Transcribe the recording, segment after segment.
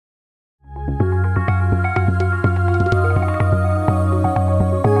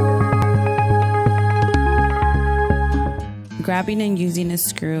Grabbing and using a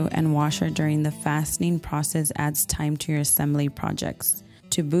screw and washer during the fastening process adds time to your assembly projects.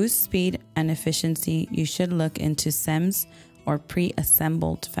 To boost speed and efficiency, you should look into SEMs or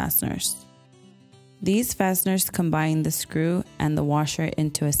pre-assembled fasteners. These fasteners combine the screw and the washer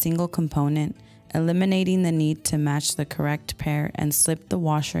into a single component, eliminating the need to match the correct pair and slip the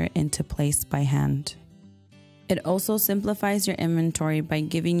washer into place by hand. It also simplifies your inventory by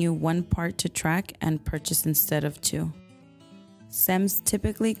giving you one part to track and purchase instead of two. SEMs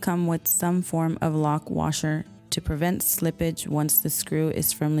typically come with some form of lock washer to prevent slippage once the screw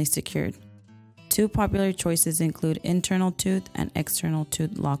is firmly secured. Two popular choices include internal tooth and external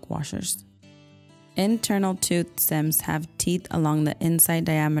tooth lock washers. Internal tooth SEMs have teeth along the inside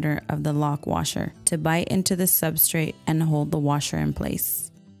diameter of the lock washer to bite into the substrate and hold the washer in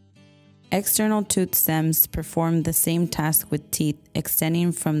place. External tooth SEMs perform the same task with teeth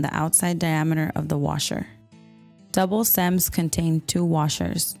extending from the outside diameter of the washer. Double SEMs contain two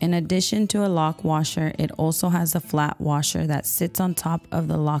washers. In addition to a lock washer, it also has a flat washer that sits on top of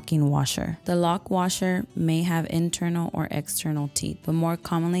the locking washer. The lock washer may have internal or external teeth, but more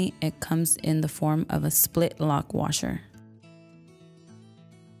commonly it comes in the form of a split lock washer.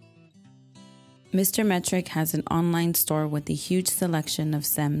 Mr. Metric has an online store with a huge selection of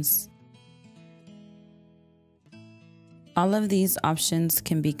SEMs. All of these options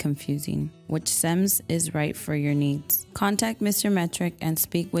can be confusing. Which SEMs is right for your needs? Contact Mr. Metric and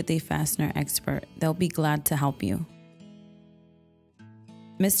speak with a fastener expert. They'll be glad to help you.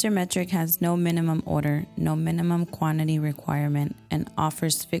 Mr. Metric has no minimum order, no minimum quantity requirement, and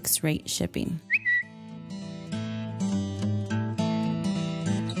offers fixed rate shipping.